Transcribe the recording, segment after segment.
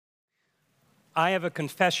I have a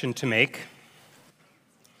confession to make.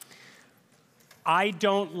 I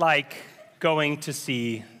don't like going to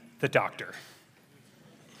see the doctor.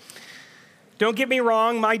 Don't get me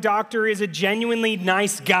wrong, my doctor is a genuinely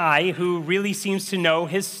nice guy who really seems to know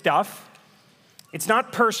his stuff. It's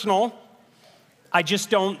not personal. I just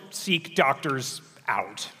don't seek doctors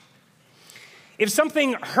out. If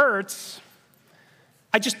something hurts,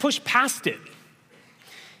 I just push past it.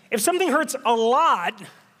 If something hurts a lot,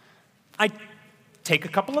 I take a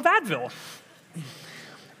couple of Advil.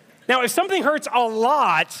 Now, if something hurts a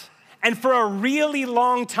lot and for a really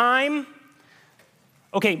long time,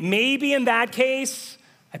 okay, maybe in that case,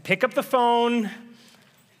 I pick up the phone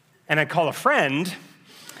and I call a friend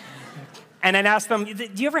and I'd ask them, do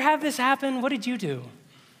you ever have this happen? What did you do?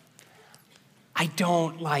 I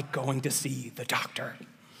don't like going to see the doctor.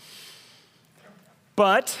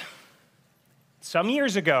 But some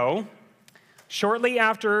years ago, shortly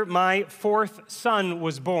after my fourth son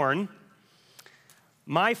was born,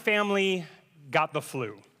 my family got the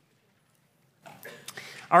flu.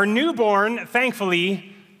 Our newborn,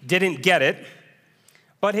 thankfully, didn't get it,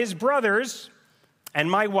 but his brothers and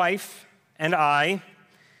my wife and I,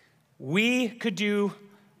 we could do,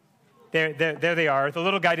 there they are. The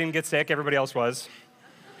little guy didn't get sick, everybody else was.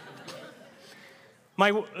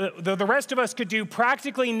 The rest of us could do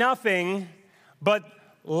practically nothing but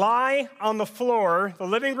lie on the floor, the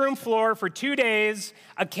living room floor, for 2 days,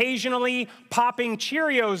 occasionally popping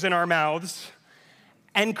Cheerios in our mouths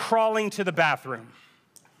and crawling to the bathroom.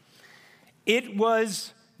 It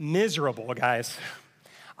was miserable, guys.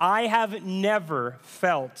 I have never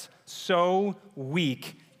felt so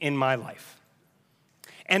weak in my life.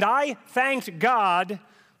 And I thanked God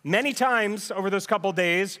many times over those couple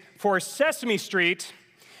days for Sesame Street,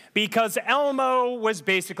 because Elmo was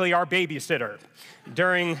basically our babysitter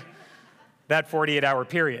during that 48-hour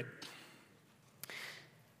period.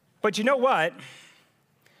 But you know what?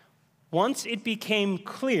 Once it became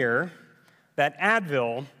clear that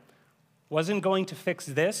Advil wasn't going to fix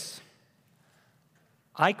this,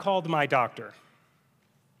 I called my doctor.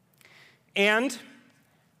 And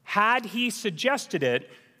had he suggested it,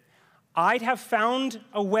 I'd have found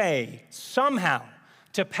a way somehow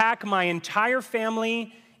to pack my entire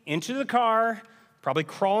family into the car, probably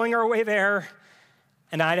crawling our way there,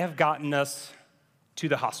 and I'd have gotten us to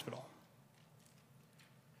the hospital.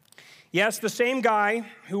 Yes, the same guy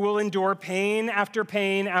who will endure pain after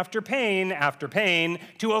pain after pain after pain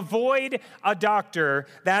to avoid a doctor,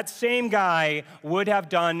 that same guy would have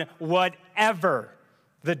done whatever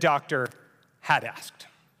the doctor had asked.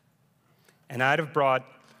 And I'd have brought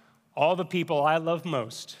all the people I love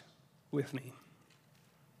most with me.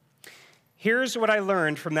 Here's what I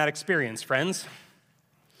learned from that experience, friends.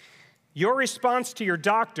 Your response to your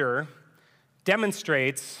doctor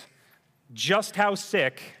demonstrates just how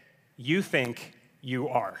sick you think you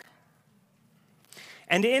are.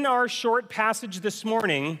 And in our short passage this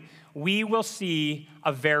morning, we will see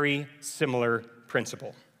a very similar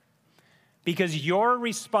principle. Because your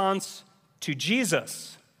response to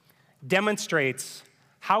Jesus demonstrates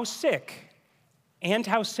how sick and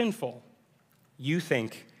how sinful you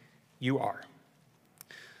think you are.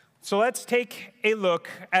 So let's take a look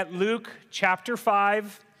at Luke chapter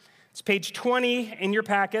 5. It's page 20 in your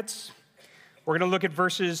packets. We're going to look at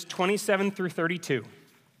verses 27 through 32.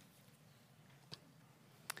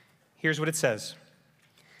 Here's what it says.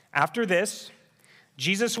 After this,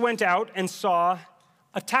 Jesus went out and saw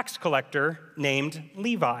a tax collector named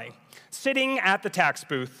Levi sitting at the tax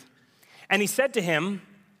booth. And he said to him,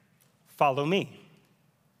 "Follow me."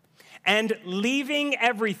 And leaving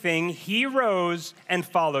everything, he rose and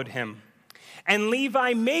followed him. And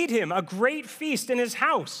Levi made him a great feast in his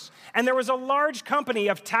house. And there was a large company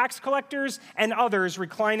of tax collectors and others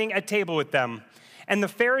reclining at table with them. And the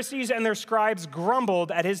Pharisees and their scribes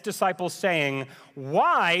grumbled at his disciples, saying,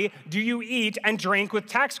 "Why do you eat and drink with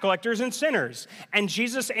tax collectors and sinners?" And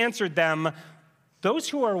Jesus answered them, "Those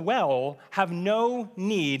who are well have no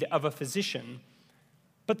need of a physician,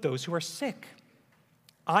 but those who are sick.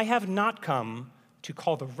 I have not come to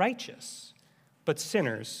call the righteous, but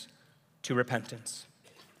sinners to repentance."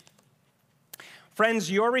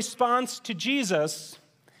 Friends, your response to Jesus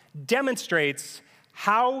demonstrates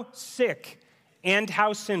how sick and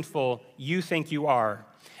how sinful you think you are.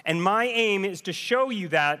 And my aim is to show you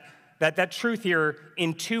that truth here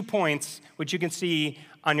in 2 points, which you can see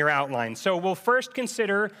on your outline. So we'll first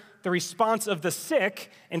consider the response of the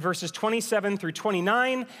sick in verses 27 through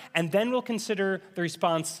 29, and then we'll consider the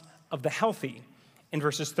response of the healthy in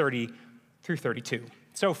verses 30 through 32.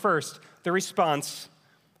 So first, the response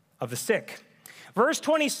of the sick. Verse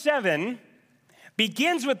 27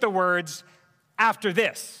 begins with the words, after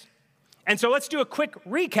this. And so let's do a quick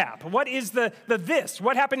recap. What is the this?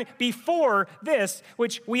 What happened before this,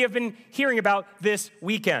 which we have been hearing about this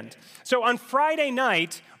weekend? So on Friday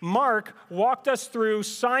night, Mark walked us through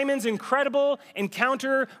Simon's incredible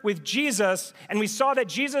encounter with Jesus, and we saw that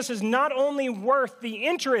Jesus is not only worth the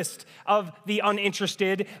interest of the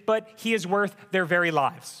uninterested, but he is worth their very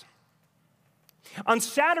lives. On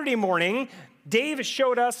Saturday morning, Dave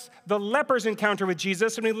showed us the leper's encounter with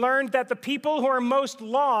Jesus, and we learned that the people who are most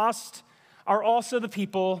lost are also the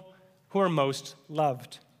people who are most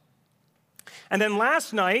loved. And then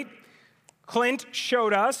last night, Clint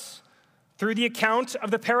showed us, through the account of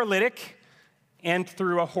the paralytic and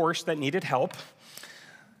through a horse that needed help,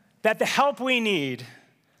 that the help we need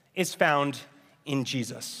is found in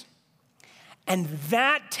Jesus. And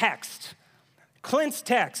that text, Clint's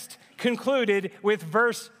text, concluded with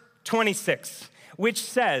verse 26, which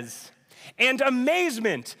says, "And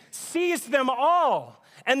amazement seized them all,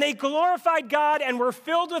 and they glorified God and were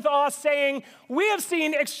filled with awe, saying, 'We have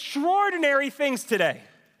seen extraordinary things today.'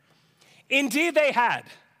 Indeed, they had.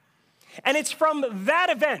 And it's from that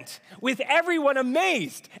event, with everyone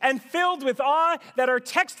amazed and filled with awe, that our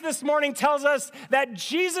text this morning tells us that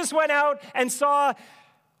Jesus went out and saw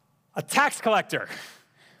a tax collector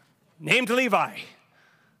named Levi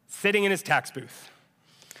sitting in his tax booth."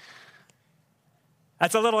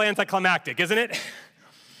 That's a little anticlimactic, isn't it?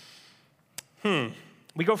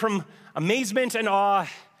 We go from amazement and awe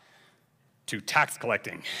to tax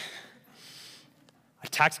collecting. A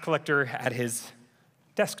tax collector at his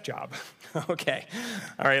desk job. Okay.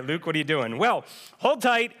 All right, Luke, what are you doing? Well, hold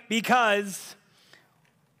tight, because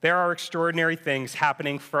there are extraordinary things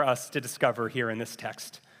happening for us to discover here in this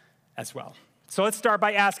text as well. So let's start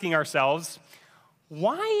by asking ourselves,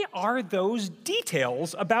 why are those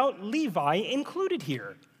details about Levi included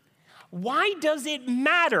here? Why does it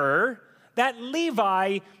matter that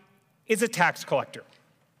Levi is a tax collector?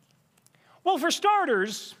 Well, for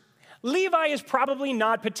starters, Levi is probably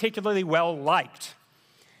not particularly well liked,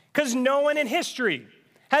 because no one in history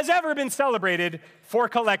has ever been celebrated for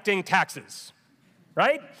collecting taxes,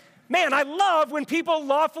 right? Man, I love when people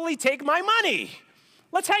lawfully take my money.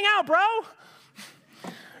 Let's hang out, bro.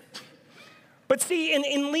 But see,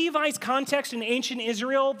 in Levi's context in ancient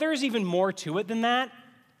Israel, there's even more to it than that.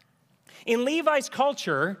 In Levi's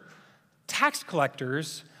culture, tax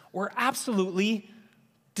collectors were absolutely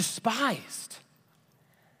despised.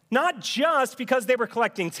 Not just because they were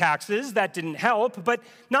collecting taxes, that didn't help, but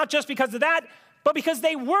not just because of that, but because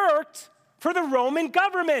they worked for the Roman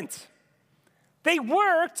government. They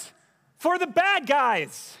worked for the bad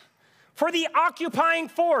guys, for the occupying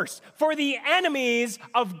force, for the enemies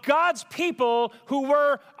of God's people who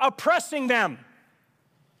were oppressing them.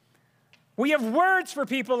 We have words for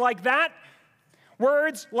people like that.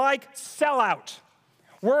 Words like sellout.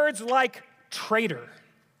 Words like traitor.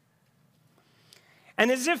 And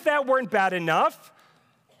as if that weren't bad enough,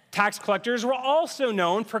 tax collectors were also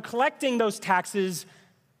known for collecting those taxes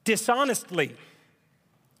dishonestly.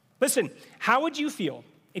 Listen, how would you feel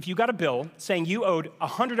if you got a bill saying you owed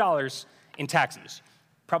 $100 in taxes?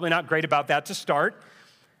 Probably not great about that to start.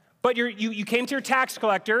 But you came to your tax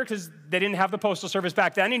collector, because they didn't have the postal service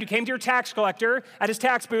back then, and you came to your tax collector at his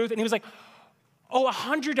tax booth, and he was like, "Oh,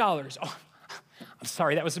 $100. Oh, I'm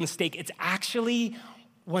sorry, that was a mistake. It's actually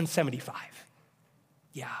 $175.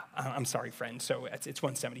 Yeah, I'm sorry, friend. So it's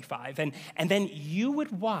 $175. And then you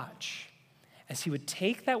would watch as he would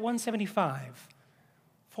take that $175,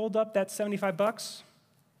 fold up that $75,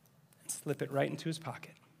 and slip it right into his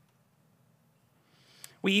pocket.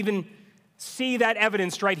 We even see that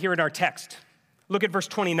evidenced right here in our text. Look at verse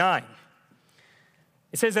 29.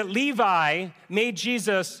 It says that Levi made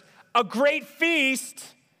Jesus a great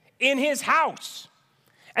feast in his house.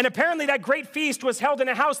 And apparently that great feast was held in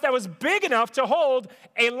a house that was big enough to hold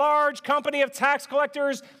a large company of tax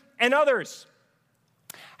collectors and others.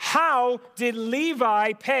 How did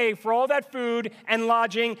Levi pay for all that food and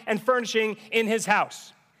lodging and furnishing in his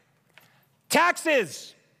house?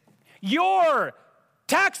 Taxes. Your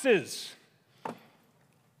taxes.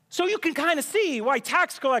 So you can kind of see why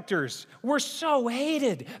tax collectors were so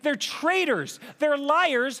hated. They're traitors, they're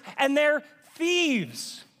liars, and they're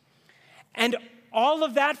thieves. And all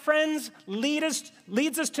of that, friends,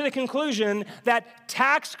 leads us to the conclusion that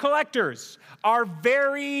tax collectors are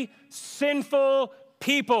very sinful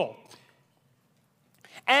people.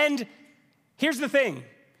 And here's the thing,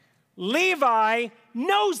 Levi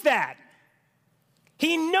knows that.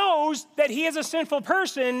 He knows that he is a sinful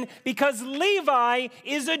person because Levi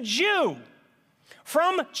is a Jew.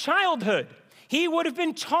 From childhood, He would have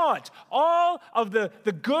been taught all of the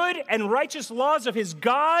good and righteous laws of his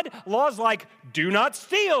God, laws like do not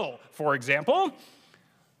steal, for example.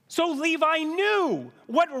 So Levi knew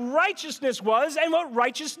what righteousness was and what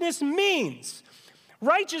righteousness means.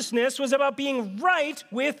 Righteousness was about being right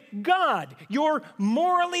with God. You're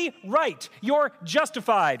morally right. You're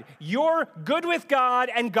justified. You're good with God,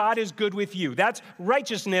 and God is good with you. That's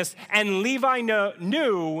righteousness, and Levi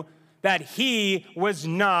knew that he was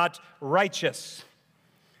not righteous.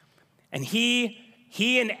 And he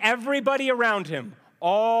and everybody around him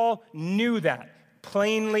all knew that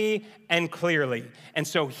plainly and clearly. And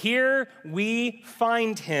so here we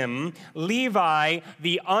find him, Levi,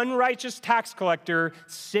 the unrighteous tax collector,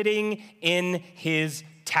 sitting in his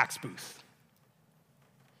tax booth.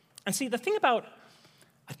 And see, the thing about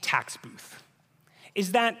a tax booth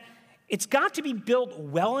is that it's got to be built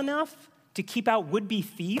well enough to keep out would-be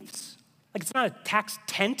thieves. Like, it's not a tax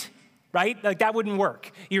tent, right? Like, that wouldn't work.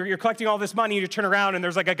 You're collecting all this money, and you turn around, and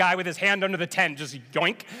there's like a guy with his hand under the tent, just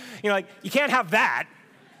yoink. Like, you can't have that.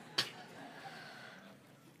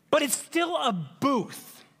 But it's still a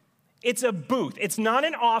booth. It's a booth. It's not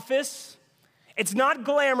an office. It's not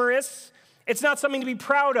glamorous. It's not something to be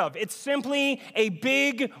proud of. It's simply a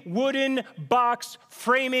big wooden box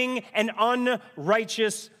framing an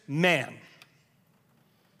unrighteous man.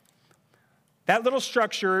 That little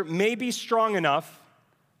structure may be strong enough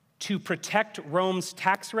to protect Rome's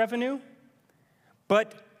tax revenue,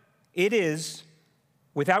 but it is,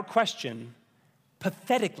 without question,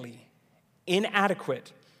 pathetically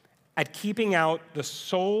inadequate at keeping out the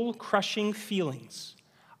soul-crushing feelings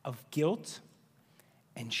of guilt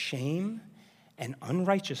and shame and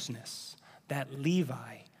unrighteousness that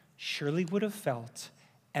Levi surely would have felt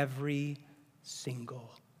every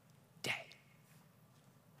single day.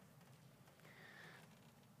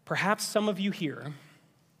 Perhaps some of you here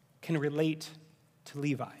can relate to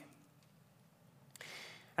Levi.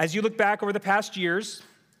 As you look back over the past years,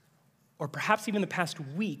 or perhaps even the past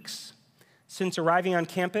weeks since arriving on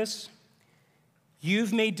campus,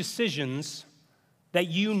 you've made decisions that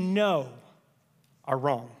you know are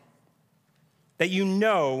wrong, that you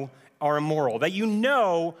know are immoral, that you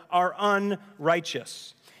know are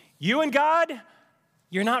unrighteous. You and God,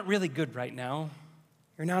 you're not really good right now.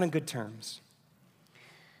 You're not on good terms.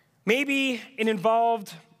 Maybe it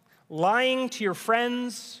involved lying to your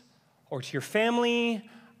friends or to your family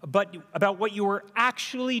about what you were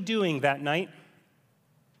actually doing that night.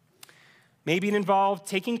 Maybe it involved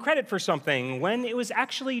taking credit for something when it was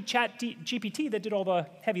actually ChatGPT that did all the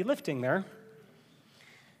heavy lifting there.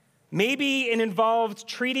 Maybe it involved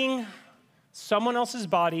treating someone else's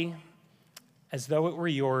body as though it were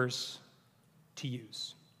yours to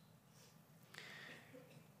use.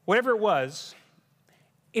 Whatever it was,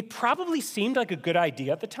 it probably seemed like a good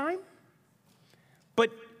idea at the time, but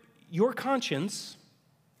your conscience,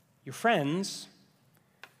 your friends,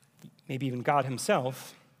 maybe even God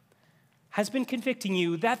himself, has been convicting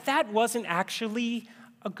you that that wasn't actually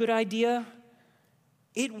a good idea.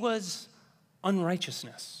 It was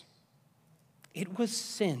unrighteousness. It was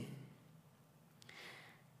sin.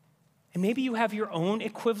 And maybe you have your own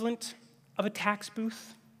equivalent of a tax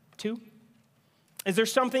booth, too. Is there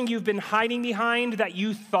something you've been hiding behind that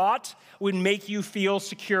you thought would make you feel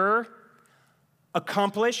secure,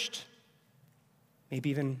 accomplished,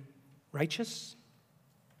 maybe even righteous?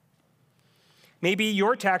 Maybe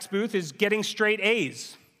your tax booth is getting straight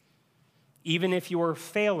A's, even if you're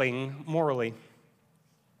failing morally.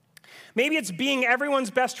 Maybe it's being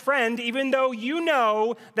everyone's best friend, even though you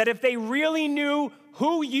know that if they really knew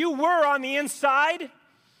who you were on the inside,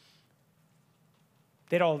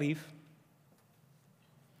 they'd all leave.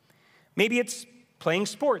 Maybe it's playing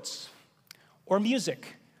sports, or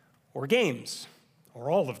music, or games,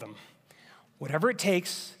 or all of them. Whatever it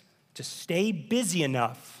takes to stay busy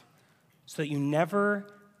enough so that you never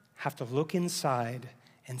have to look inside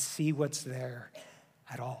and see what's there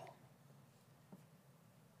at all.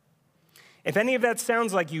 If any of that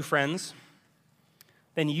sounds like you, friends,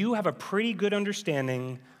 then you have a pretty good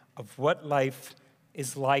understanding of what life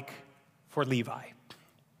is like for Levi.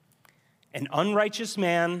 An unrighteous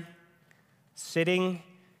man sitting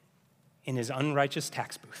in his unrighteous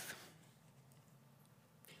tax booth.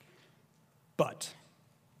 But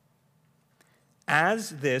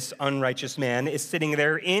as this unrighteous man is sitting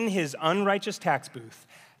there in his unrighteous tax booth,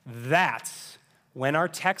 that's when our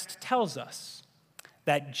text tells us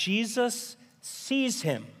that Jesus sees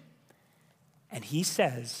him and he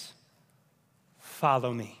says,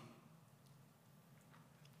 "Follow me."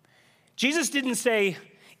 Jesus didn't say,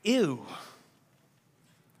 "Ew."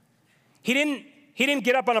 He didn't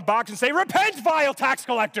get up on a box and say, "Repent, vile tax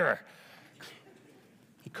collector."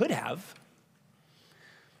 could have.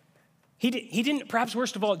 He didn't, perhaps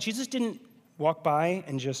worst of all, Jesus didn't walk by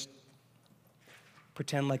and just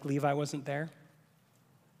pretend like Levi wasn't there.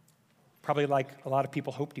 Probably like a lot of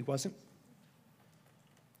people hoped he wasn't.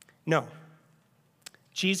 No.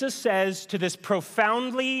 Jesus says to this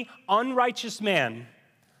profoundly unrighteous man,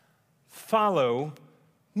 "Follow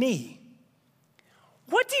me."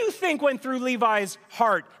 What do you think went through Levi's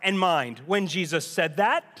heart and mind when Jesus said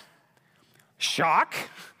that? Shock?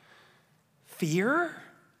 Fear?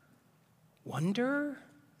 Wonder?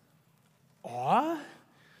 Awe?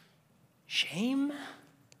 Shame?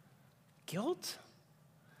 Guilt?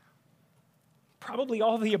 Probably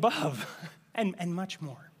all of the above and much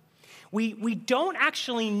more. We don't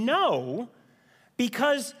actually know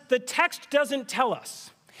because the text doesn't tell us.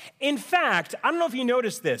 In fact, I don't know if you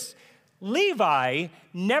noticed this, Levi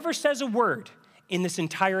never says a word in this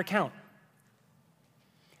entire account.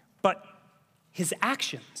 But his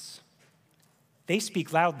actions, they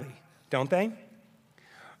speak loudly, don't they?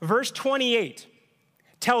 Verse 28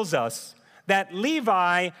 tells us that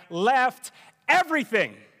Levi left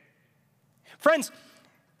everything. Friends,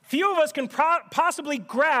 few of us can possibly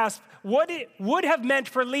grasp what it would have meant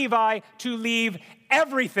for Levi to leave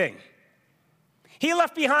everything. He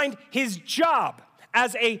left behind his job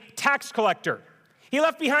as a tax collector. He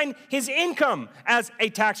left behind his income as a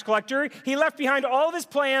tax collector. He left behind all of his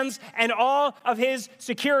plans and all of his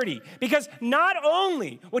security. Because not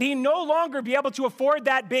only would he no longer be able to afford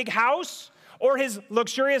that big house or his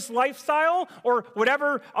luxurious lifestyle or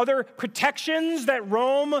whatever other protections that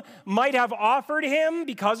Rome might have offered him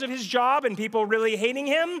because of his job and people really hating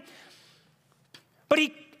him, but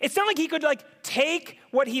it's not like he could take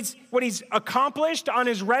what he's accomplished on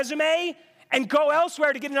his resume and go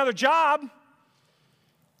elsewhere to get another job.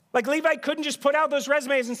 Like Levi couldn't just put out those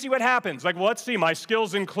resumes and see what happens. Like, well, let's see, my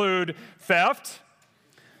skills include theft,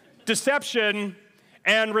 deception,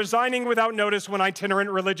 and resigning without notice when itinerant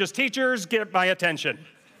religious teachers get my attention.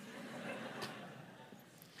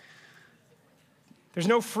 There's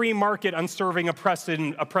no free market on serving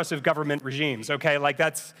oppressive government regimes, okay? Like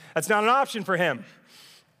that's not an option for him.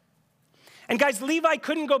 And guys, Levi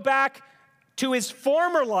couldn't go back to his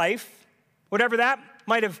former life, whatever that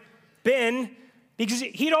might have been, because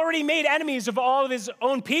he'd already made enemies of all of his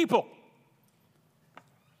own people.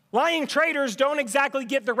 Lying traitors don't exactly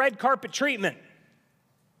get the red carpet treatment.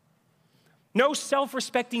 No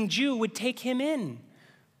self-respecting Jew would take him in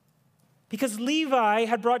because Levi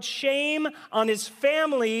had brought shame on his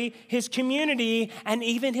family, his community, and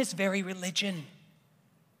even his very religion.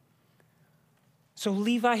 So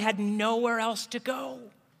Levi had nowhere else to go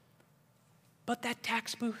but that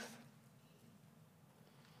tax booth.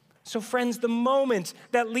 So friends, the moment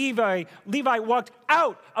that Levi walked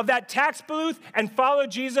out of that tax booth and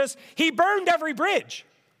followed Jesus, he burned every bridge.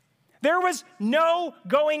 There was no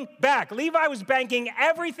going back. Levi was banking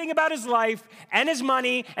everything about his life and his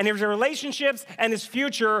money and his relationships and his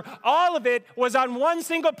future. All of it was on one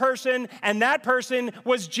single person, and that person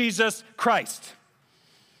was Jesus Christ.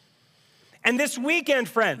 And this weekend,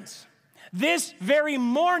 friends, this very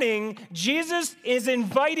morning, Jesus is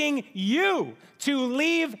inviting you to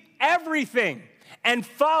leave everything and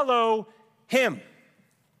follow him.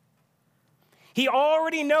 He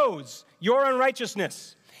already knows your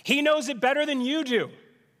unrighteousness. He knows it better than you do.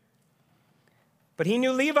 But he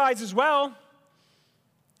knew Levi's as well,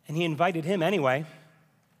 and he invited him anyway.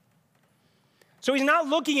 So he's not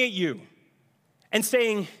looking at you and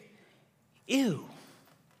saying, ew.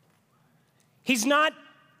 He's not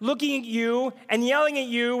looking at you and yelling at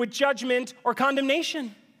you with judgment or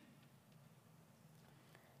condemnation.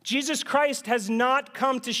 Jesus Christ has not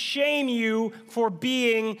come to shame you for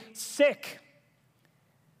being sick.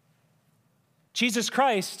 Jesus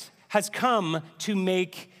Christ has come to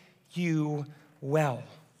make you well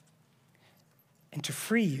and to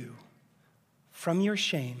free you from your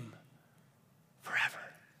shame forever.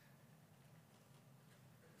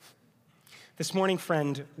 This morning,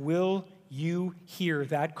 friend, will you hear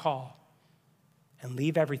that call and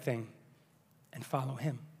leave everything and follow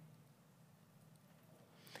him?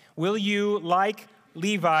 Will you, like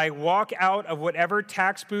Levi, walk out of whatever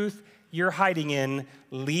tax booth you're hiding in,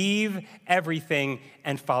 leave everything,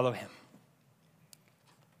 and follow him?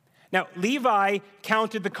 Now, Levi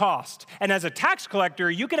counted the cost. And as a tax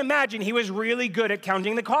collector, you can imagine he was really good at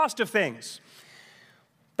counting the cost of things.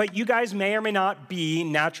 But you guys may or may not be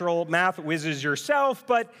natural math whizzes yourself,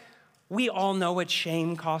 but we all know what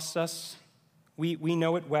shame costs us. We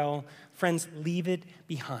know it well. Friends, leave it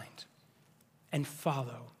behind and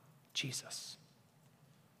follow Jesus.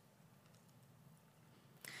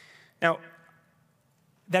 Now,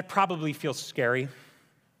 that probably feels scary,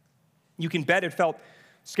 You can bet it felt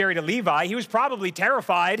scary to Levi. He was probably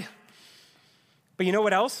terrified. But you know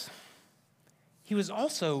what else? He was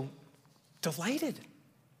also delighted.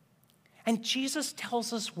 And Jesus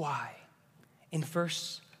tells us why in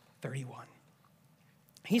verse 31.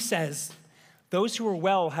 He says, "Those who are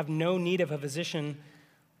well have no need of a physician,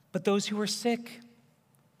 but those who are sick."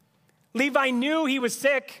 Levi knew he was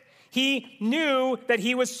sick. He knew that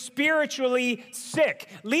he was spiritually sick.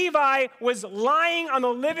 Levi was lying on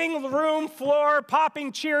the living room floor,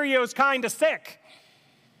 popping Cheerios, kind of sick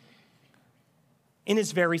in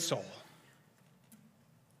his very soul.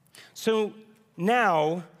 So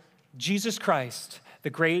now, Jesus Christ, the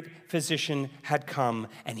great physician, had come,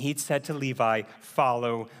 and he'd said to Levi,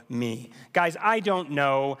 "Follow me." Guys, I don't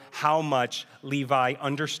know how much Levi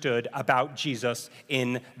understood about Jesus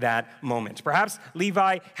in that moment. Perhaps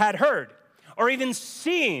Levi had heard or even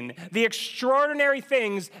seen the extraordinary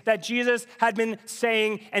things that Jesus had been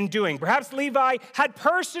saying and doing. Perhaps Levi had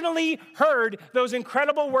personally heard those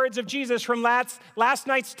incredible words of Jesus from last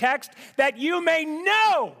night's text, that you may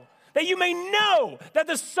know that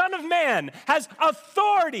the Son of Man has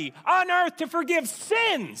authority on earth to forgive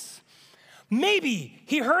sins. Maybe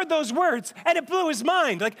he heard those words and it blew his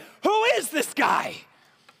mind. Like, who is this guy?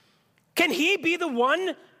 Can he be the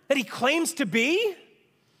one that he claims to be?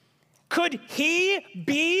 Could he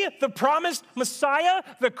be the promised Messiah,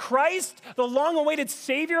 the Christ, the long-awaited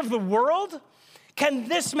Savior of the world? Can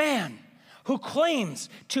this man, who claims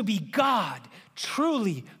to be God,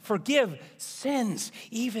 truly forgive sins,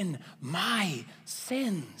 even my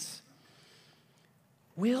sins?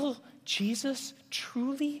 Will Jesus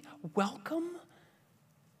truly welcome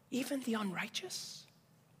even the unrighteous?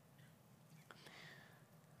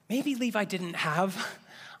 Maybe Levi didn't have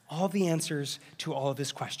all the answers to all of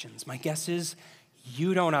his questions. My guess is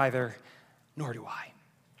you don't either, nor do I.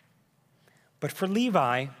 But for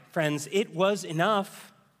Levi, friends, it was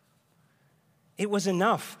enough. It was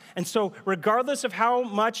enough. And so regardless of how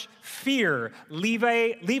much fear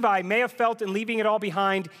Levi may have felt in leaving it all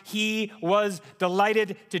behind, he was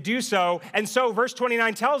delighted to do so. And so verse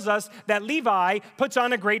 29 tells us that Levi puts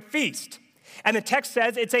on a great feast. And the text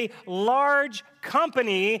says it's a large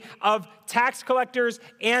company of tax collectors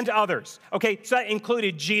and others. Okay, so that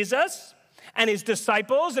included Jesus and his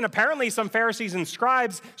disciples, and apparently some Pharisees and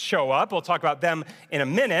scribes show up. We'll talk about them in a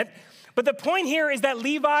minute. But the point here is that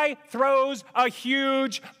Levi throws a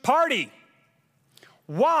huge party.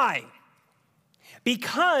 Why?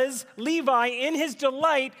 Because Levi, in his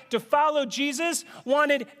delight to follow Jesus,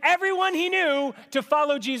 wanted everyone he knew to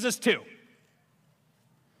follow Jesus too.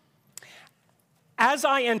 As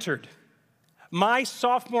I entered my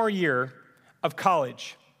sophomore year of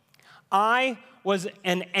college, I was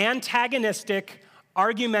an antagonistic,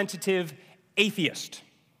 argumentative atheist.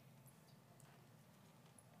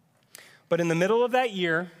 But in the middle of that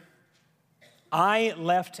year, I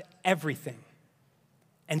left everything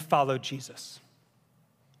and followed Jesus.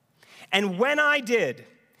 And when I did,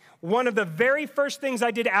 one of the very first things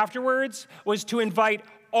I did afterwards was to invite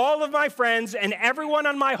all of my friends and everyone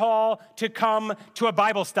on my hall to come to a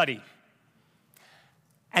Bible study.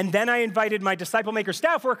 And then I invited my disciple maker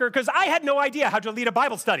staff worker because I had no idea how to lead a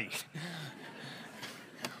Bible study.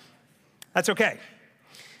 That's okay.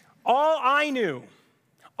 All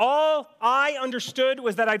I understood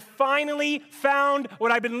was that I'd finally found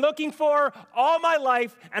what I'd been looking for all my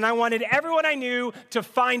life, and I wanted everyone I knew to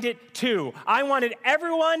find it too. I wanted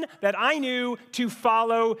everyone that I knew to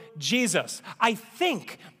follow Jesus. I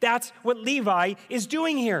think that's what Levi is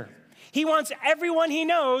doing here. He wants everyone he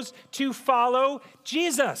knows to follow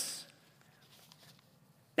Jesus.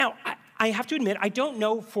 Now, I have to admit, I don't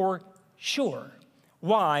know for sure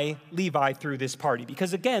why Levi threw this party,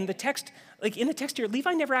 because again, in the text here,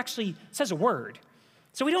 Levi never actually says a word.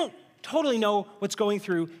 So we don't totally know what's going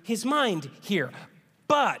through his mind here.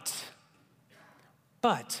 But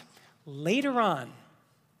later on,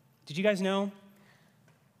 did you guys know?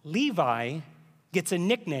 Levi gets a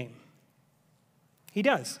nickname. He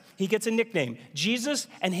does. He gets a nickname. Jesus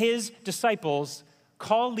and his disciples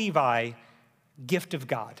call Levi Gift of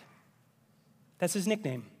God. That's his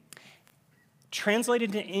nickname.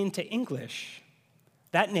 Translated into English,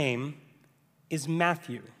 that name is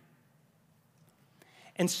Matthew.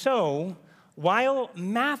 And so, while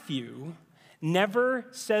Matthew never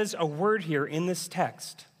says a word here in this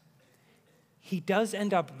text, he does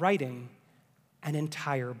end up writing an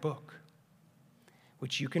entire book,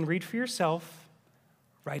 which you can read for yourself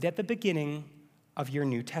right at the beginning of your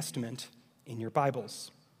New Testament in your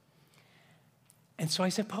Bibles. And so I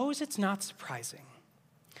suppose it's not surprising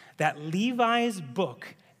that Levi's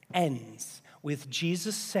book ends with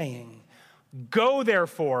Jesus saying, "Go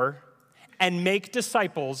therefore and make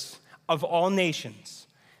disciples of all nations,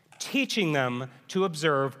 teaching them to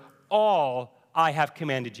observe all I have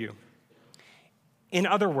commanded you. In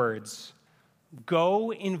other words,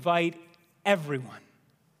 go invite everyone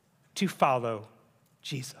to follow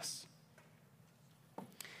Jesus.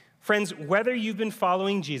 Friends, whether you've been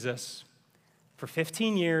following Jesus for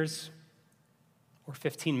 15 years or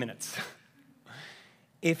 15 minutes,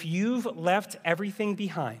 if you've left everything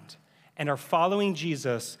behind and are following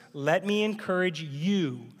Jesus, let me encourage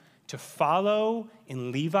you to follow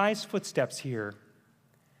in Levi's footsteps here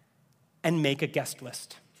and make a guest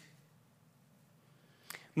list.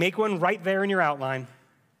 Make one right there in your outline.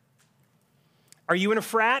 Are you in a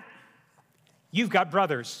frat? You've got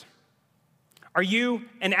brothers. Are you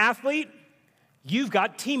an athlete? You've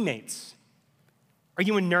got teammates. Are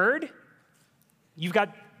you a nerd? You've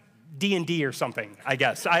got D&D or something, I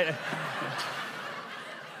guess. I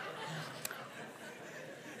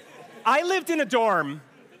lived in a dorm,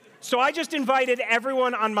 so I just invited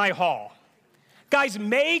everyone on my hall. Guys,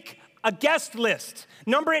 make a guest list.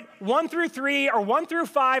 Number it 1 through 3 or 1 through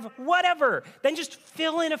 5, whatever. Then just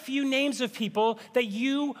fill in a few names of people that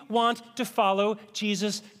you want to follow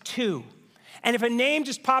Jesus to. And if a name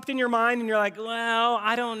just popped in your mind and you're like, well,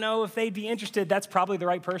 I don't know if they'd be interested, that's probably the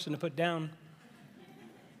right person to put down.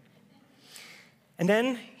 And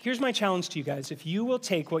then here's my challenge to you guys. If you will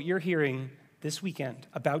take what you're hearing this weekend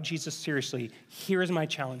about Jesus seriously, here is my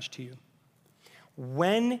challenge to you.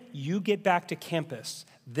 When you get back to campus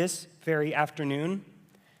this very afternoon,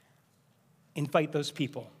 invite those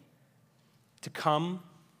people to come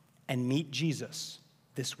and meet Jesus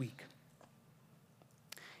this week.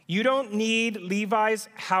 You don't need Levi's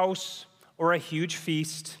house or a huge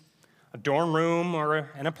feast. A dorm room or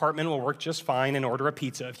an apartment will work just fine, and order a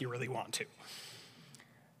pizza if you really want to.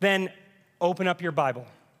 Then open up your Bible,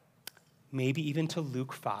 maybe even to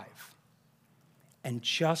Luke 5, and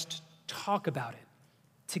just talk about it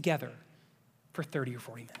together for 30 or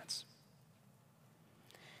 40 minutes.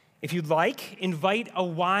 If you'd like, invite a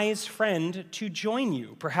wise friend to join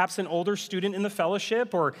you, perhaps an older student in the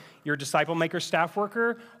fellowship, or your disciple maker staff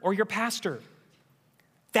worker, or your pastor.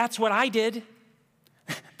 That's what I did.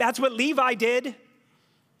 That's what Levi did.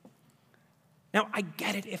 Now, I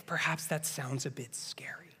get it if perhaps that sounds a bit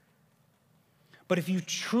scary. But if you've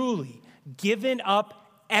truly given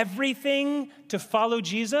up everything to follow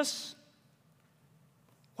Jesus,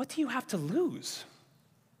 what do you have to lose?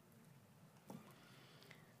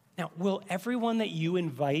 Now, will everyone that you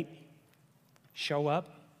invite show up?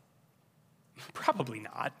 Probably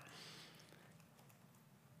not.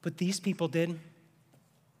 But these people did.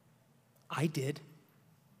 I did.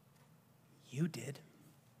 You did.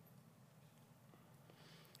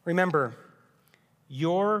 Remember,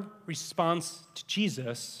 your response to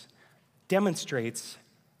Jesus demonstrates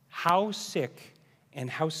how sick and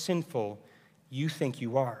how sinful you think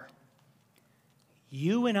you are.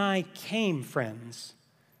 You and I came, friends,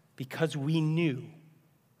 because we knew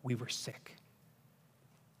we were sick.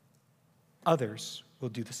 Others will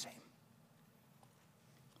do the same.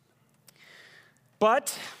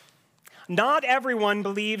 But not everyone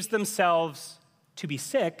believes themselves to be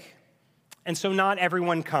sick, and so not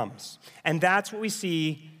everyone comes. And that's what we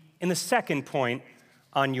see in the second point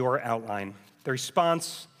on your outline, the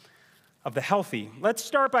response of the healthy. Let's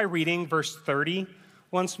start by reading verse 30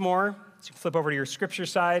 once more. So you flip over to your scripture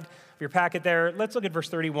side of your packet there. Let's look at verse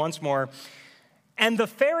 30 once more. And the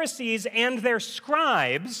Pharisees and their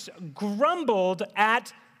scribes grumbled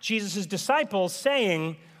at Jesus' disciples,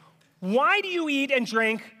 saying, "Why do you eat and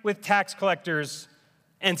drink with tax collectors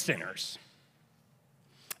and sinners?"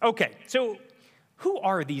 Okay, so who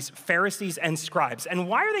are these Pharisees and scribes, and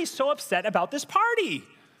why are they so upset about this party?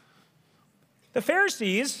 The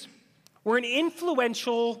Pharisees were an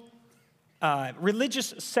influential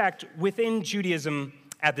religious sect within Judaism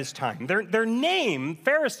at this time. Their name,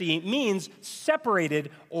 Pharisee, means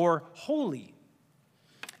separated or holy.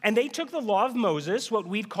 And they took the law of Moses, what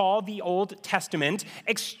we'd call the Old Testament,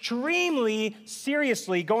 extremely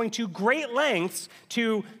seriously, going to great lengths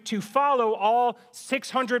to follow all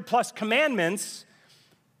 600 plus commandments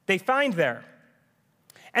they find there.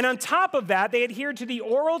 And on top of that, they adhered to the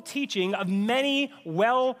oral teaching of many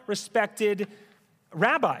well-respected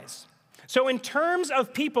rabbis. So in terms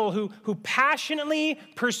of people who passionately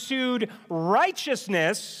pursued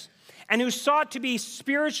righteousness and who sought to be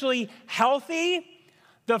spiritually healthy,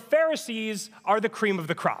 the Pharisees are the cream of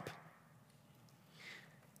the crop.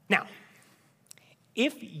 Now,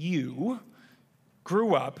 if you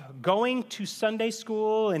grew up going to Sunday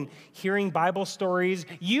school and hearing Bible stories,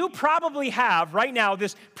 you probably have right now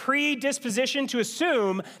this predisposition to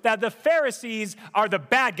assume that the Pharisees are the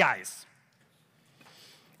bad guys.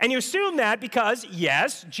 And you assume that because,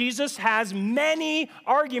 yes, Jesus has many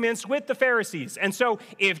arguments with the Pharisees. And so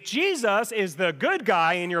if Jesus is the good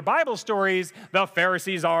guy in your Bible stories, the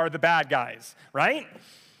Pharisees are the bad guys, right?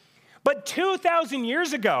 But 2,000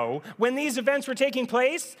 years ago, when these events were taking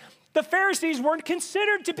place, the Pharisees weren't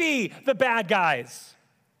considered to be the bad guys.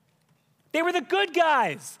 They were the good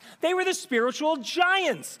guys. They were the spiritual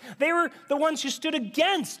giants. They were the ones who stood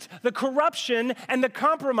against the corruption and the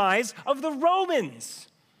compromise of the Romans.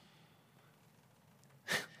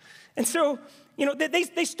 And so,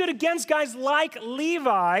 they stood against guys like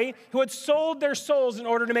Levi who had sold their souls in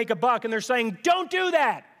order to make a buck, and they're saying, don't do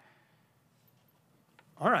that.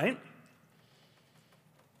 All right.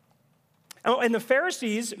 Oh, and the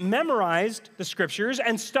Pharisees memorized the scriptures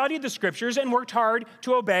and studied the scriptures and worked hard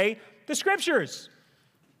to obey the scriptures.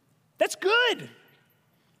 That's good.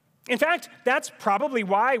 In fact, that's probably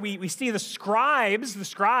why we see the scribes,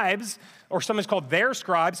 or sometimes called their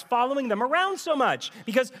scribes, following them around so much.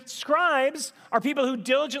 Because scribes are people who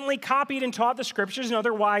diligently copied and taught the scriptures and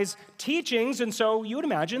other wise teachings, and so you would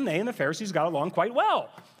imagine they and the Pharisees got along quite well.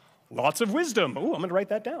 Lots of wisdom. Oh, I'm going to write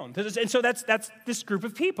that down. And so that's this group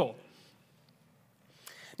of people.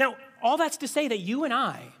 Now, all that's to say that you and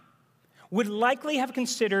I would likely have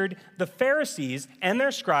considered the Pharisees and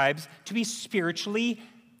their scribes to be spiritually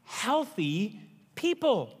healthy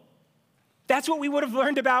people. That's what we would have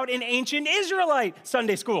learned about in ancient Israelite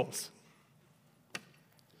Sunday schools.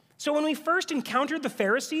 So when we first encountered the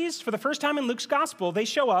Pharisees for the first time in Luke's gospel, they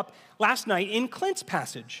show up last night in Clint's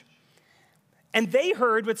passage. And they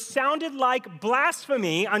heard what sounded like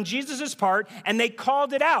blasphemy on Jesus' part, and they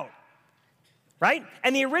called it out. Right?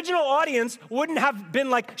 And the original audience wouldn't have been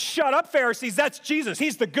like, shut up, Pharisees, that's Jesus.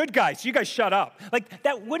 He's the good guy, so you guys shut up. Like,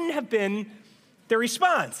 that wouldn't have been their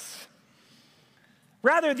response.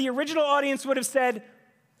 Rather, the original audience would have said,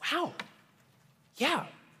 wow, yeah,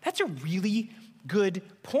 that's a really good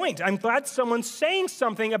point. I'm glad someone's saying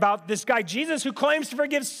something about this guy Jesus who claims to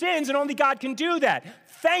forgive sins, and only God can do that.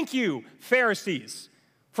 Thank you, Pharisees,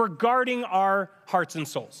 for guarding our hearts and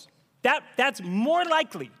souls. That's more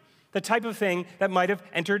likely the type of thing that might have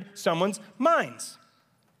entered someone's minds.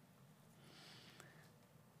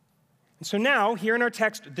 And so now, here in our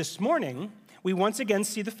text this morning, we once again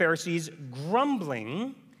see the Pharisees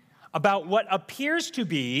grumbling about what appears to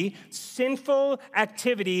be sinful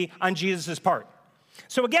activity on Jesus' part.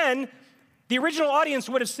 So again, the original audience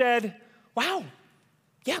would have said, wow,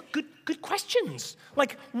 yeah, good questions.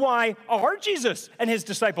 Like, why are Jesus and his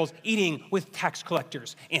disciples eating with tax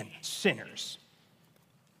collectors and sinners?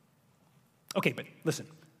 Okay, but listen,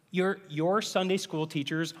 your Sunday school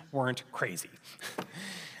teachers weren't crazy.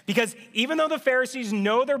 Because even though the Pharisees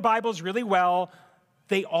know their Bibles really well,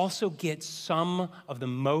 they also get some of the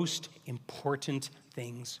most important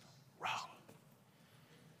things wrong.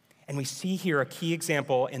 And we see here a key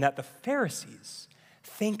example in that the Pharisees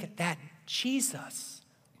think that Jesus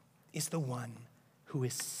is the one who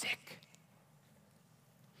is sick.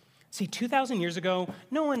 See, 2,000 years ago,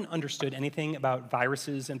 no one understood anything about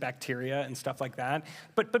viruses and bacteria and stuff like that.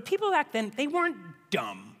 But people back then, they weren't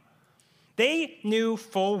dumb. They knew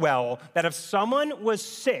full well that if someone was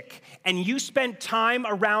sick and you spent time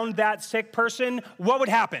around that sick person, what would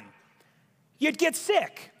happen? You'd get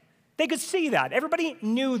sick. They could see that. Everybody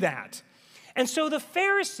knew that. And so the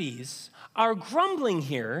Pharisees are grumbling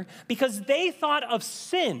here because they thought of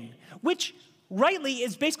sin, which rightly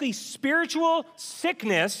is basically spiritual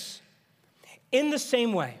sickness, in the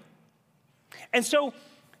same way. And so,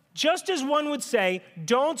 just as one would say,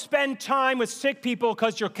 don't spend time with sick people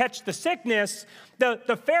because you'll catch the sickness,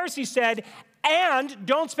 the Pharisees said, and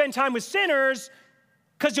don't spend time with sinners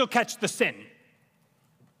because you'll catch the sin.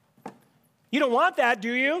 You don't want that,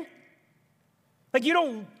 do you?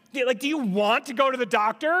 Do you want to go to the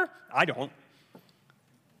doctor? I don't.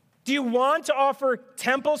 Do you want to offer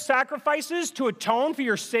temple sacrifices to atone for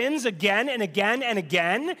your sins again and again and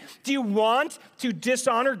again? Do you want to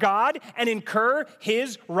dishonor God and incur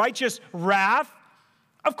his righteous wrath?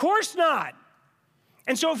 Of course not.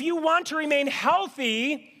 And so if you want to remain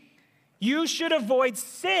healthy, you should avoid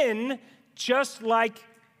sin just like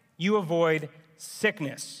you avoid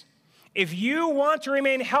sickness. If you want to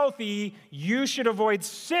remain healthy, you should avoid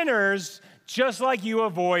sinners just like you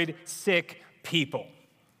avoid sick people.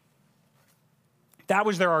 That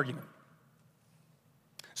was their argument.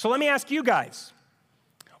 So let me ask you guys,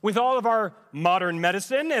 with all of our modern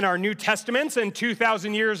medicine and our New Testaments and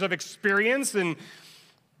 2,000 years of experience in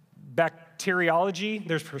bacteriology,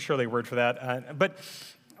 there's surely a word for that, but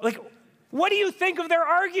what do you think of their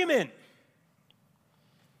argument?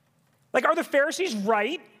 Are the Pharisees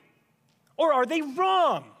right or are they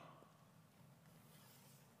wrong?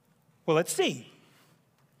 Well, let's see.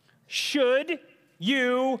 Should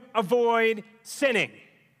you avoid sinning?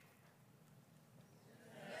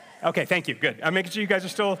 Okay, thank you. Good. I'm making sure you guys are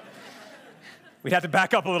still... We'd have to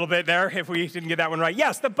back up a little bit there if we didn't get that one right.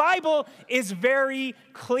 Yes, the Bible is very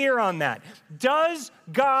clear on that. Does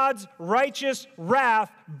God's righteous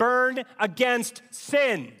wrath burn against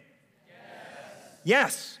sin?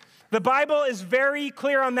 Yes. The Bible is very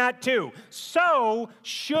clear on that too. So,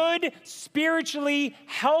 should spiritually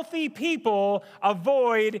healthy people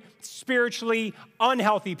avoid spiritually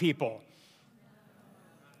unhealthy people?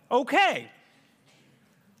 Okay.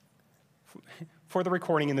 For the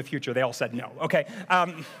recording in the future, they all said no. Okay.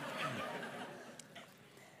 Well,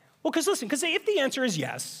 because if the answer is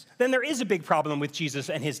yes, then there is a big problem with Jesus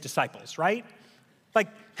and his disciples, right? Like,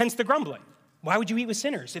 hence the grumbling. Why would you eat with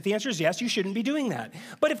sinners? If the answer is yes, you shouldn't be doing that.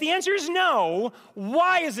 But if the answer is no,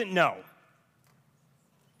 why is it no?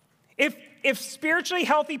 If spiritually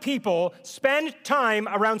healthy people spend time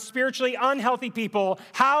around spiritually unhealthy people,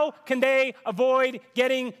 how can they avoid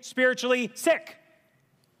getting spiritually sick?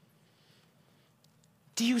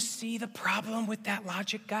 Do you see the problem with that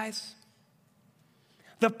logic, guys?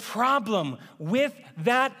 The problem with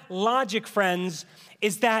that logic, friends,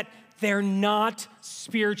 is that they're not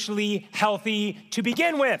spiritually healthy to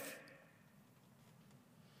begin with.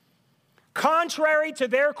 Contrary to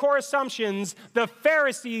their core assumptions, the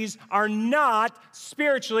Pharisees are not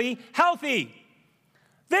spiritually healthy.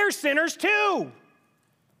 They're sinners too.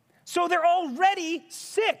 So they're already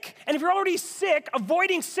sick. And if you're already sick,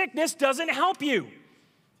 avoiding sickness doesn't help you.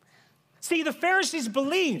 See, the Pharisees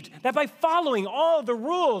believed that by following all the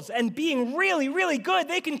rules and being really, really good,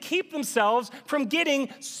 they can keep themselves from getting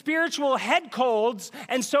spiritual head colds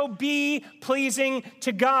and so be pleasing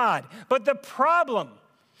to God. But the problem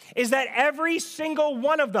is that every single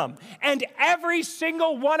one of them and every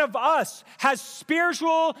single one of us has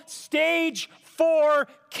spiritual stage 4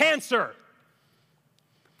 cancer.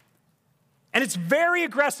 And it's very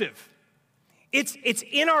aggressive. It's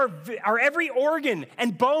in our every organ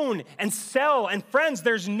and bone and cell. And friends,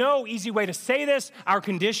 there's no easy way to say this. Our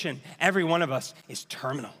condition, every one of us, is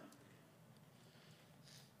terminal.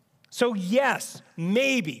 So yes,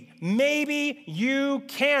 maybe you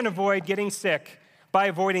can avoid getting sick by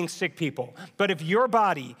avoiding sick people. But if your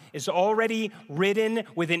body is already ridden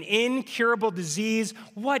with an incurable disease,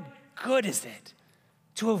 what good is it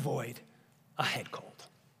to avoid a head cold?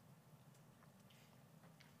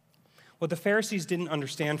 What the Pharisees didn't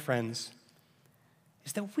understand, friends,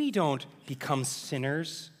 is that we don't become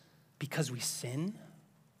sinners because we sin.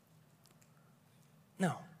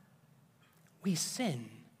 No. We sin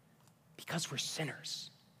because we're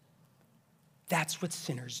sinners. That's what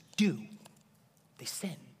sinners do. They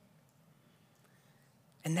sin.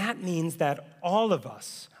 And that means that all of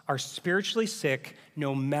us are spiritually sick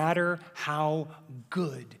no matter how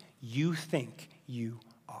good you think you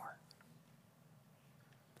are.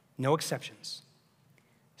 No exceptions.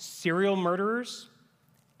 Serial murderers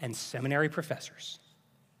and seminary professors.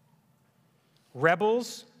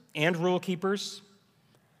 Rebels and rule keepers.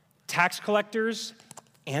 Tax collectors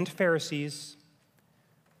and Pharisees.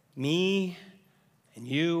 Me and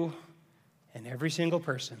you and every single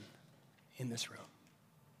person in this room.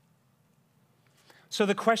 So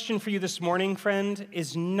the question for you this morning, friend,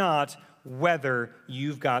 is not whether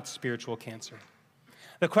you've got spiritual cancer.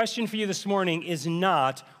 The question for you this morning is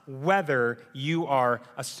not whether you are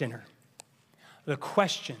a sinner. The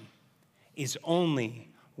question is only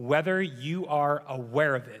whether you are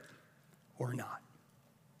aware of it or not.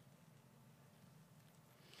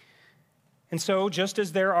 And so, just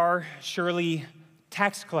as there are surely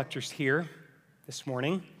tax collectors here this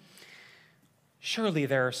morning, surely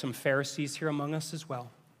there are some Pharisees here among us as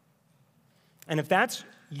well. And if that's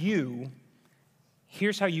you,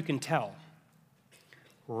 here's how you can tell.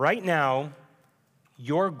 Right now,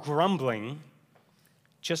 you're grumbling,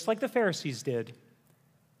 just like the Pharisees did,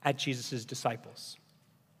 at Jesus' disciples.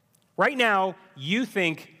 Right now, you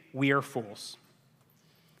think we are fools.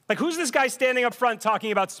 Like, who's this guy standing up front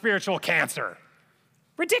talking about spiritual cancer?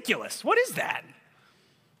 Ridiculous. What is that?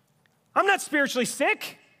 I'm not spiritually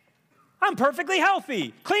sick. I'm perfectly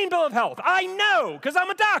healthy. Clean bill of health. I know, because I'm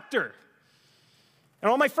a doctor. And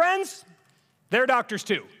all my friends, they're doctors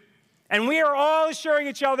too. And we are all assuring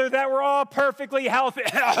each other that we're all perfectly healthy.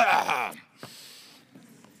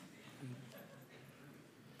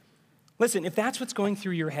 Listen, if that's what's going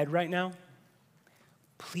through your head right now,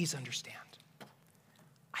 please understand.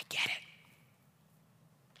 I get it.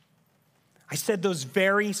 I said those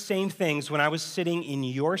very same things when I was sitting in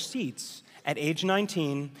your seats at age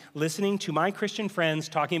 19, listening to my Christian friends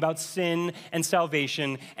talking about sin and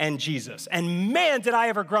salvation and Jesus. And man, did I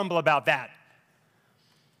ever grumble about that.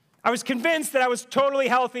 I was convinced that I was totally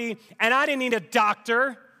healthy and I didn't need a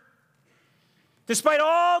doctor. Despite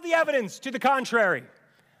all the evidence to the contrary,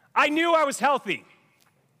 I knew I was healthy.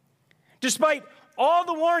 Despite all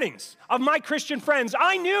the warnings of my Christian friends,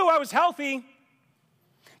 I knew I was healthy.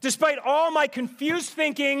 Despite all my confused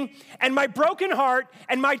thinking and my broken heart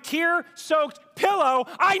and my tear-soaked pillow,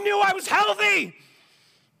 I knew I was healthy.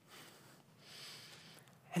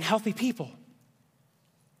 And healthy people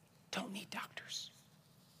don't need doctors.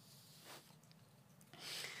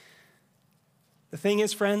 The thing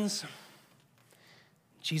is, friends,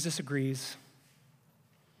 Jesus agrees.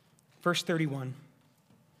 Verse 31.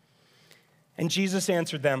 And Jesus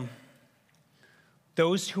answered them,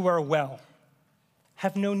 "Those who are well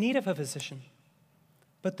have no need of a physician,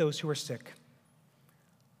 but those who are sick.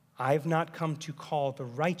 I have not come to call the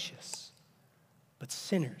righteous, but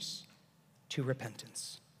sinners to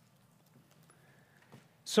repentance."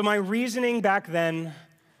 So my reasoning back then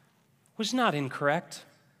was not incorrect,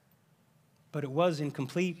 but it was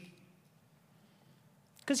incomplete.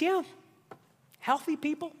 Because, healthy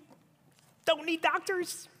people don't need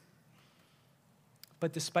doctors.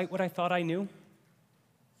 But despite what I thought I knew,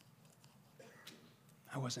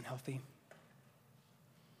 I wasn't healthy.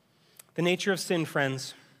 The nature of sin,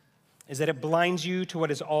 friends, is that it blinds you to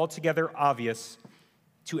what is altogether obvious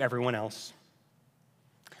to everyone else.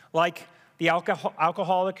 Like the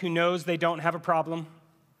alcoholic who knows they don't have a problem.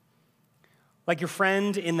 Like your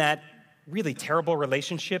friend in that really terrible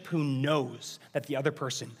relationship who knows that the other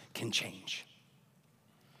person can change.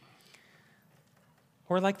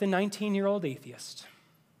 Or like the 19-year-old atheist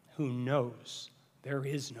who knows there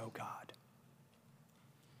is no God.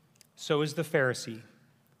 So is the Pharisee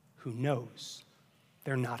who knows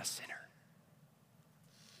they're not a sinner.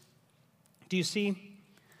 Do you see?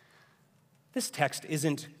 This text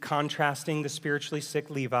isn't contrasting the spiritually sick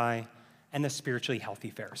Levi and the spiritually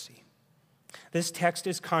healthy Pharisee. This text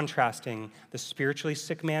is contrasting the spiritually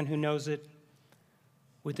sick man who knows it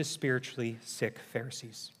with the spiritually sick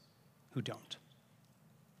Pharisees who don't.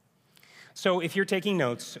 So if you're taking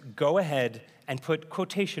notes, go ahead and put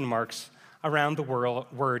quotation marks around the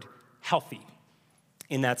word healthy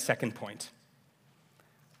in that second point.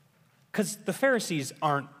 Because the Pharisees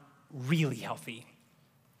aren't really healthy.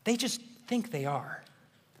 They just think they are.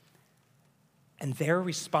 And their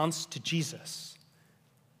response to Jesus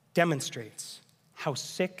demonstrates how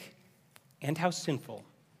sick and how sinful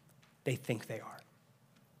they think they are.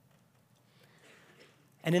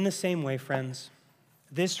 And in the same way, friends,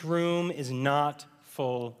 this room is not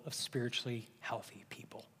full of spiritually healthy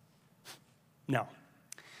people. No.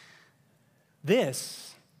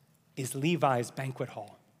 This is Levi's banquet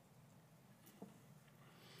hall.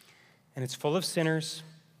 And it's full of sinners,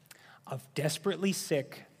 of desperately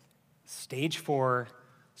sick, stage 4,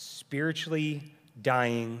 spiritually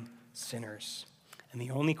dying sinners. And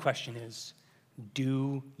the only question is,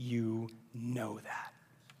 do you know that?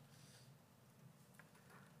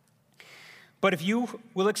 But if you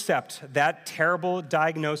will accept that terrible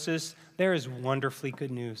diagnosis, there is wonderfully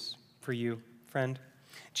good news for you, friend.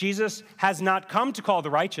 Jesus has not come to call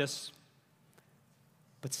the righteous,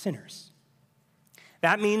 but sinners.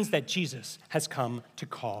 That means that Jesus has come to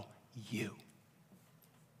call you.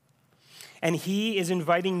 And he is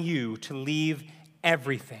inviting you to leave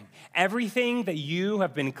everything that you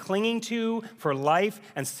have been clinging to for life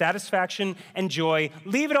and satisfaction and joy.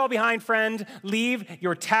 Leave it all behind, friend. Leave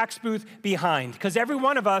your tax booth behind. Because every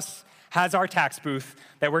one of us has our tax booth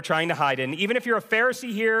that we're trying to hide in. Even if you're a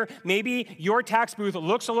Pharisee here, maybe your tax booth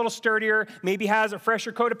looks a little sturdier, maybe has a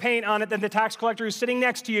fresher coat of paint on it than the tax collector who's sitting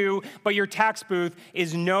next to you, but your tax booth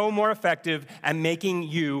is no more effective at making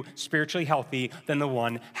you spiritually healthy than the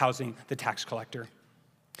one housing the tax collector.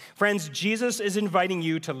 Friends, Jesus is inviting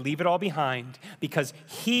you to leave it all behind because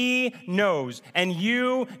he knows and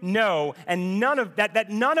you know, and none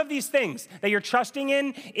of these things that you're trusting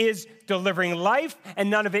in is delivering life, and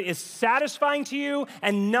none of it is satisfying to you,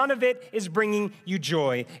 and none of it is bringing you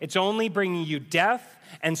joy. It's only bringing you death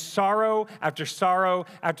and sorrow after sorrow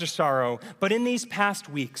after sorrow. But in these past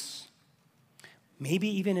weeks, maybe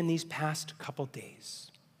even in these past couple days,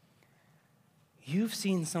 you've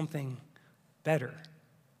seen something better,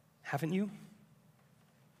 haven't you?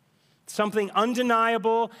 Something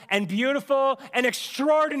undeniable and beautiful and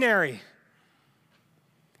extraordinary.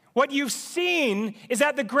 What you've seen is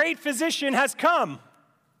that the great physician has come.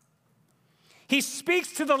 He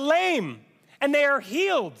speaks to the lame and they are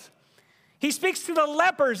healed. He speaks to the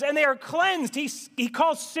lepers, and they are cleansed. He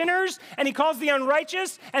calls sinners, and he calls the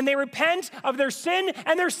unrighteous, and they repent of their sin,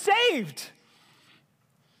 and they're saved.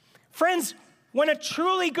 Friends, when a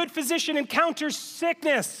truly good physician encounters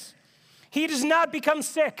sickness, he does not become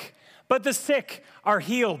sick, but the sick are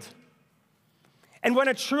healed. And when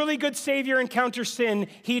a truly good Savior encounters sin,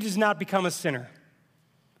 he does not become a sinner,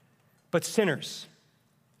 but sinners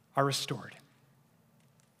are restored.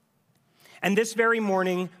 And this very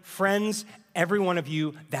morning, friends, every one of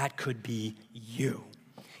you, that could be you.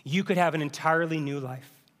 You could have an entirely new life,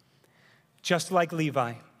 just like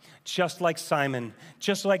Levi, just like Simon,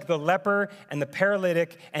 just like the leper and the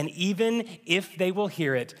paralytic, and even, if they will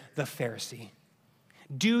hear it, the Pharisee.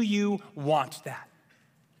 Do you want that?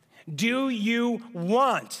 Do you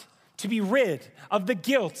want to be rid of the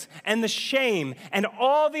guilt and the shame and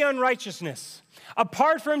all the unrighteousness?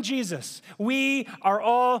 Apart from Jesus, we are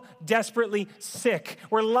all desperately sick.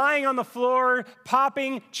 We're lying on the floor,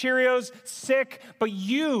 popping Cheerios, sick, but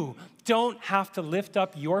you don't have to lift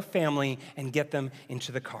up your family and get them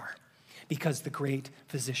into the car, because the great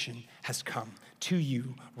physician has come to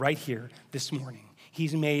you right here this morning.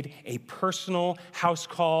 He's made a personal house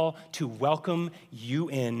call to welcome you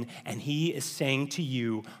in, and he is saying to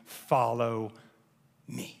you, follow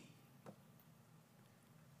me.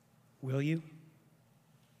 Will you?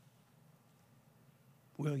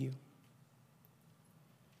 Will you?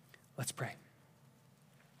 Let's pray.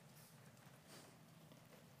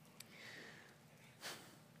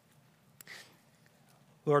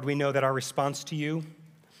 Lord, we know that our response to you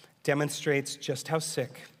demonstrates just how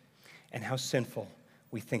sick and how sinful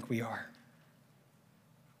we think we are.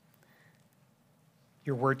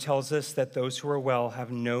 Your word tells us that those who are well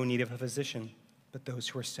have no need of a physician, but those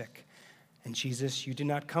who are sick. And Jesus, you did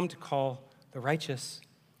not come to call the righteous,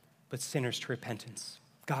 but sinners to repentance.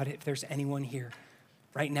 God, if there's anyone here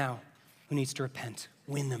right now who needs to repent,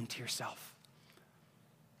 win them to yourself.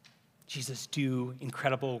 Jesus, do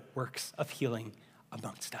incredible works of healing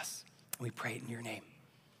amongst us. And we pray it in your name.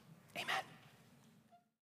 Amen.